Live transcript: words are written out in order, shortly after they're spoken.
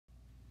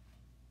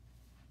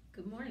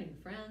Good morning,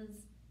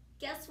 friends.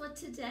 Guess what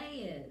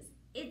today is?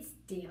 It's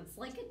Dance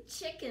Like a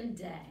Chicken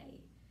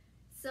Day.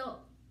 So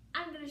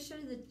I'm going to show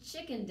you the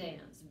chicken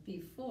dance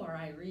before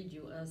I read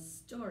you a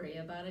story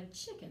about a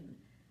chicken.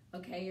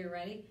 Okay, you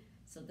ready?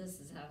 So this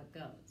is how it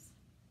goes.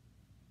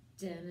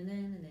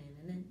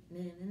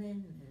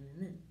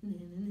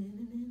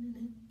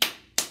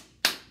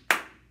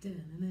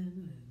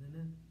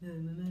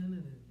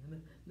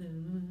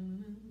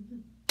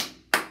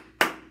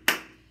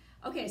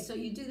 Okay, so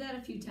you do that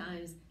a few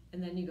times,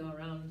 and then you go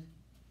around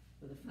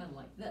with a friend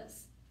like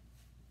this.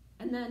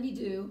 And then you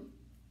do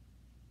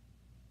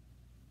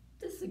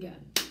this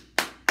again.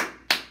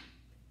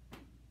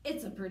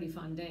 It's a pretty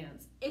fun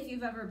dance. If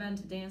you've ever been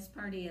to dance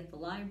party at the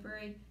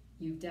library,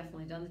 you've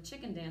definitely done the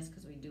chicken dance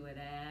because we do it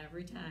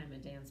every time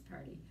at dance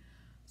party.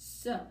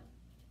 So,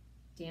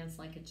 Dance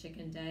Like a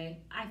Chicken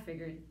Day, I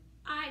figured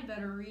I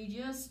better read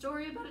you a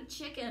story about a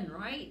chicken,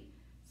 right?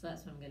 So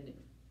that's what I'm going to do.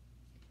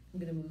 I'm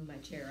going to move my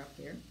chair up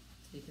here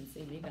so you can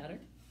see me better.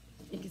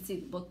 You can see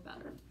the book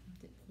better.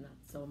 It's not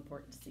so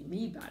important to see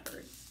me better.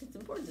 It's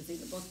important to see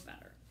the book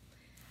better.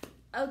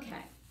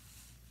 Okay,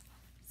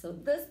 so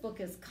this book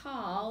is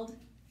called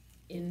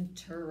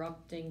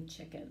Interrupting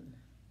Chicken.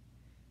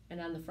 And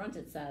on the front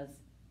it says,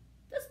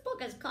 "This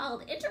book is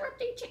called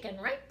Interrupting Chicken,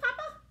 right,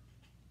 Papa?"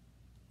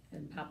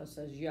 And Papa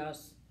says,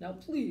 "Yes. Now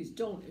please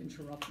don't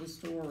interrupt the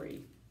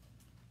story."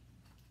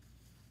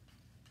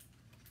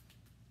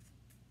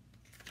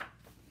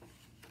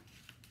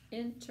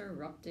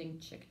 Interrupting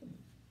Chicken.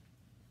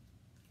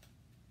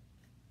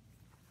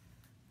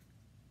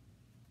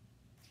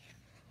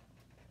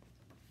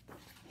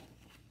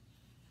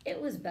 It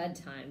was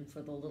bedtime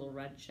for the little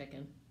red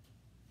chicken.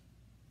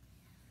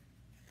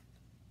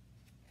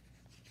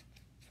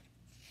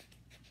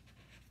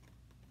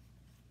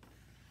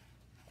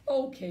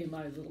 "Okay,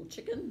 my little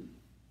chicken,"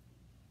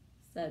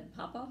 said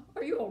Papa.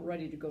 "Are you all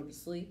ready to go to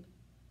sleep?"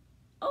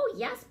 "Oh,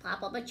 yes,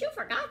 Papa, but you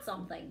forgot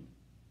something."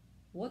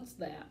 "What's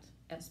that?"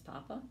 asked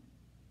Papa.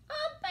 "A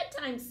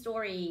bedtime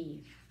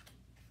story."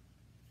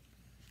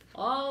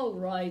 "All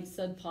right,"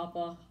 said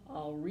Papa.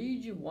 "I'll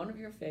read you one of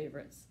your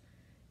favorites.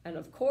 And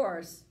of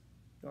course,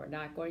 you're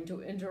not going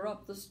to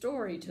interrupt the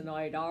story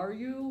tonight, are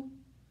you?"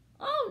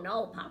 "Oh,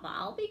 no, Papa,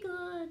 I'll be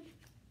good."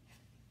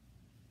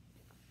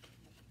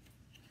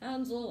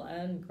 Hansel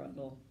and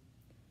Gretel.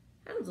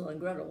 Hansel and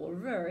Gretel were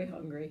very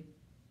hungry.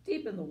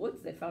 Deep in the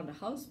woods they found a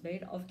house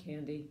made of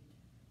candy.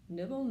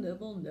 Nibble,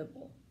 nibble,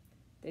 nibble.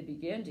 They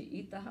began to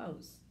eat the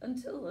house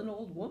until an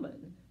old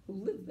woman who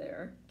lived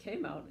there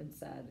came out and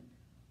said,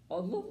 "Oh,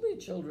 lovely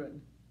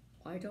children,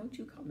 why don't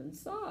you come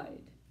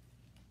inside?"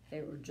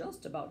 They were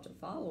just about to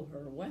follow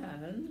her when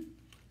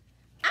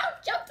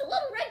out jumped a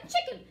little red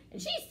chicken,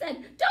 and she said,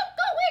 "Don't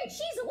go in,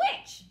 she's a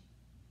witch."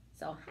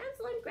 So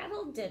Hansel and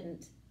Gretel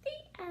didn't.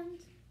 The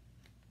end.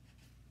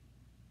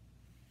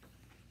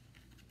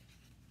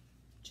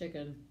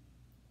 Chicken.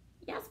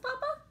 "Yes,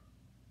 Papa?"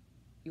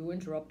 You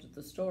interrupted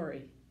the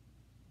story.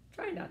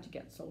 Try not to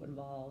get so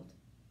involved.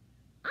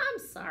 "I'm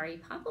sorry,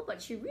 Papa,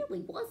 but she really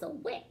was a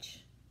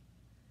witch."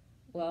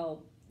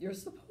 Well, you're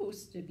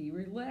supposed to be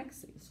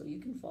relaxing so you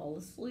can fall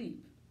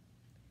asleep.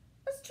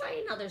 "Let's try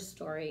another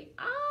story.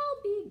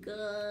 I'll be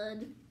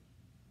good."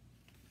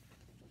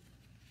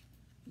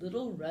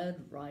 Little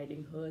Red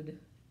Riding Hood.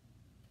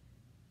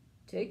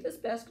 "Take this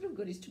basket of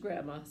goodies to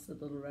Grandma,"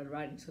 said Little Red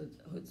Riding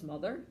Hood's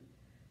mother.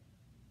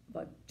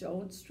 "But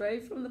don't stray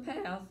from the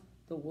path.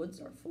 The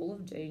woods are full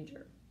of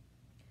danger."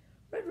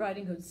 Red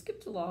Riding Hood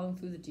skipped along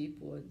through the deep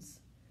woods.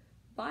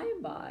 By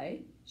and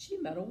by, she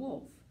met a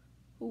wolf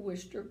who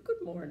wished her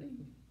good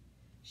morning.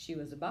 She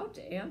was about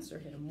to answer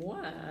him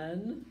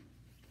when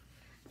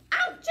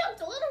out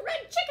jumped a little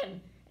red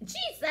chicken, and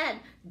she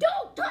said,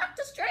 "Don't talk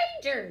to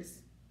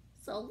strangers."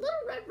 So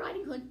Little Red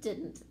Riding Hood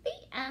didn't. The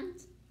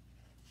end.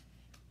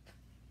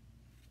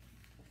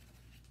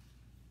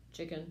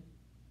 Chicken.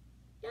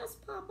 "Yes,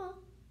 Papa."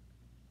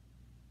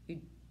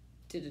 You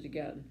did it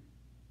again.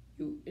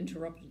 You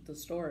interrupted the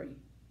story.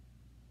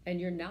 And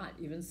you're not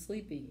even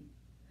sleepy.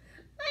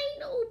 "I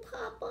know,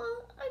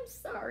 Papa. I'm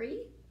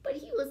sorry, but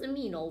he was a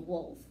mean old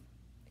wolf."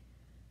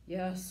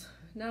 Yes,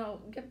 now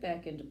get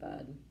back into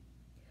bed.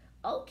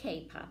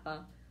 "Okay,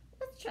 Papa.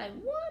 Let's try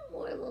one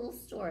more little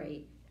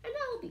story, and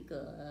I'll be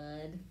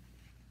good."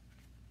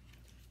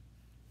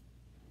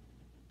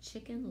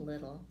 Chicken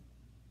Little.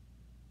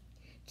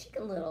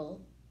 Chicken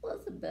Little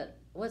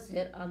was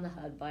hit on the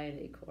head by an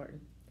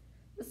acorn.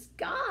 "The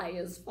sky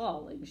is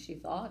falling," she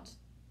thought.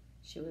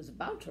 She was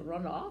about to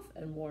run off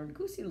and warn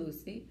Goosey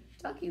Lucy,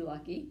 Ducky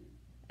Lucky,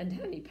 and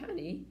Henny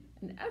Penny,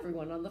 and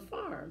everyone on the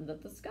farm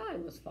that the sky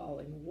was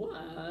falling when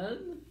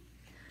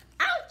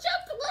out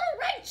jumped a little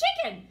red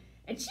chicken,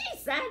 and she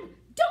said,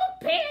 "Don't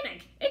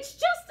panic, it's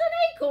just an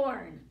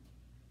acorn."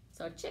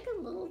 So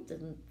Chicken Little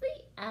didn't.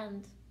 The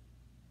end.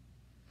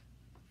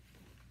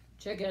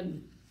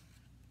 Chicken.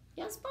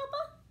 "Yes,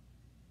 Papa?"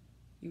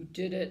 You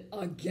did it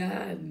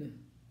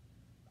again.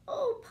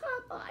 "Oh,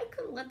 Papa, I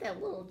couldn't let that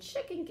little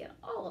chicken get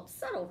all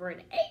upset over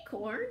an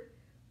acorn.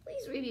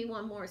 Please read me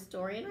one more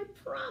story, and I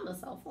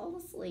promise I'll fall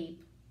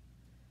asleep."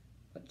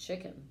 "A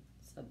chicken,"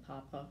 said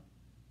Papa.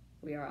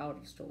 "We are out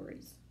of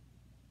stories."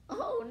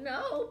 Oh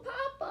no,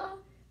 Papa!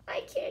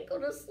 I can't go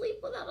to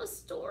sleep without a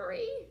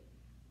story.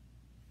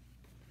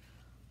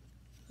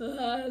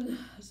 "Then,"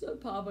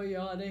 said Papa,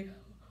 yawning,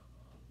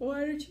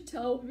 "why don't you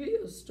tell me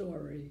a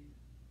story?"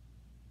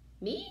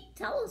 Me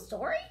tell a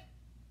story?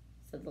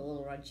 Said the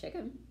little red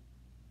chicken.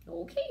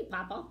 Okay,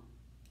 Papa.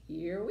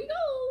 Here we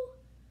go.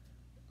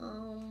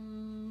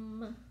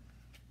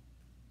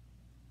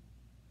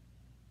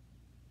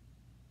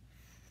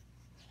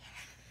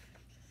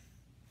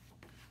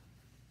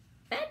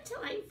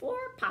 Bedtime for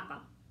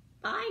Papa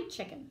by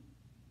Chicken.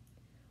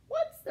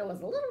 Once there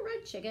was a little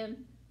red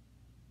chicken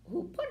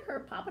who put her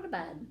papa to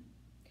bed.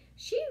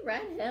 She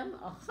read him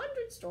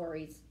 100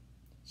 stories.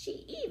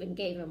 She even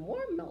gave him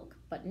warm milk,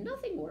 but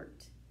nothing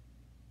worked.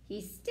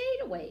 He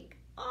stayed awake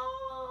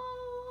all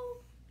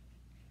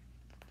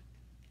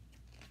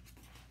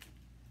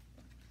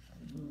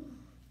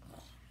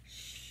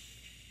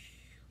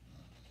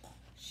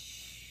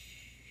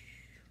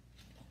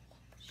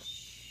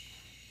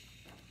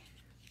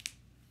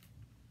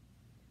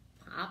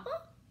Papa?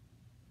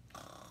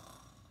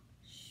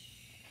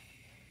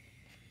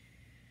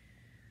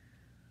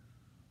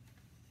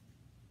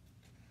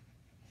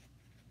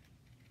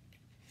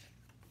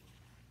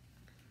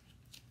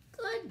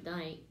 Good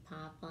night,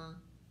 Papa.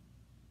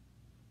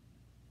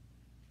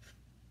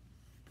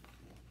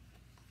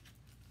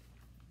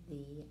 The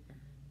end.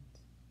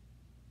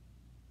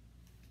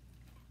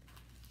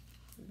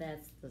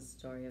 That's the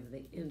story of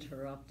the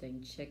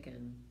interrupting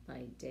chicken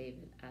by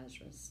David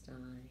Ezra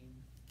Stein.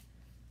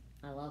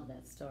 I love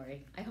that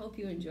story. I hope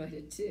you enjoyed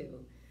it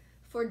too.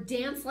 For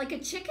Dance Like a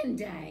Chicken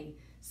Day.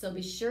 So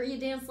be sure you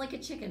dance like a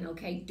chicken,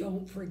 okay?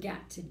 Don't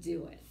forget to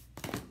do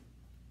it.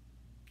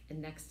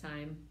 And next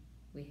time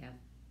we have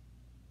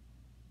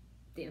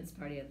dance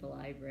party at the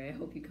library. I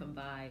hope you come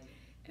by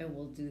and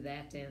we'll do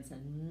that dance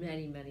and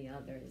many, many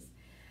others.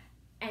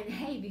 And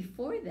hey,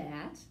 before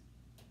that,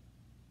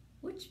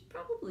 which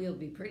probably will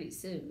be pretty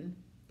soon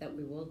that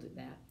we will do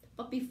that,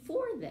 but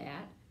before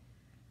that,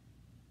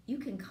 you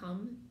can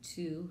come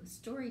to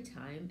story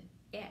time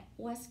at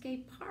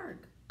Westgate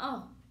Park.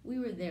 Oh, we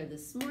were there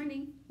this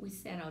morning. We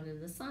sat out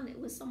in the sun. It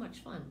was so much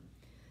fun.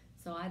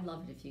 So I'd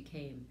love it if you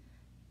came.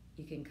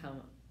 You can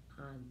come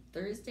on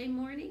Thursday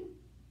morning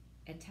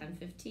at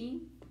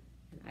 10:15,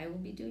 and I will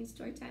be doing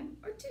story time,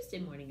 or Tuesday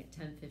morning at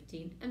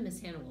 10:15, and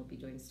Miss Hannah will be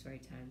doing story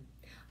time.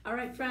 All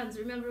right, friends,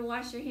 remember to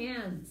wash your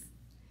hands.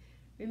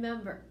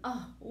 Remember,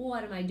 oh,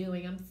 what am I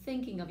doing? I'm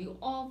thinking of you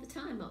all the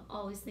time. I'm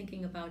always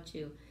thinking about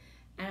you.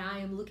 And I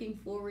am looking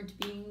forward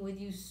to being with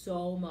you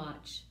so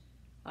much.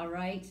 All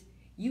right?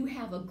 You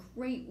have a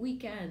great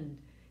weekend.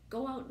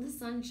 Go out in the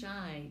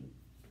sunshine.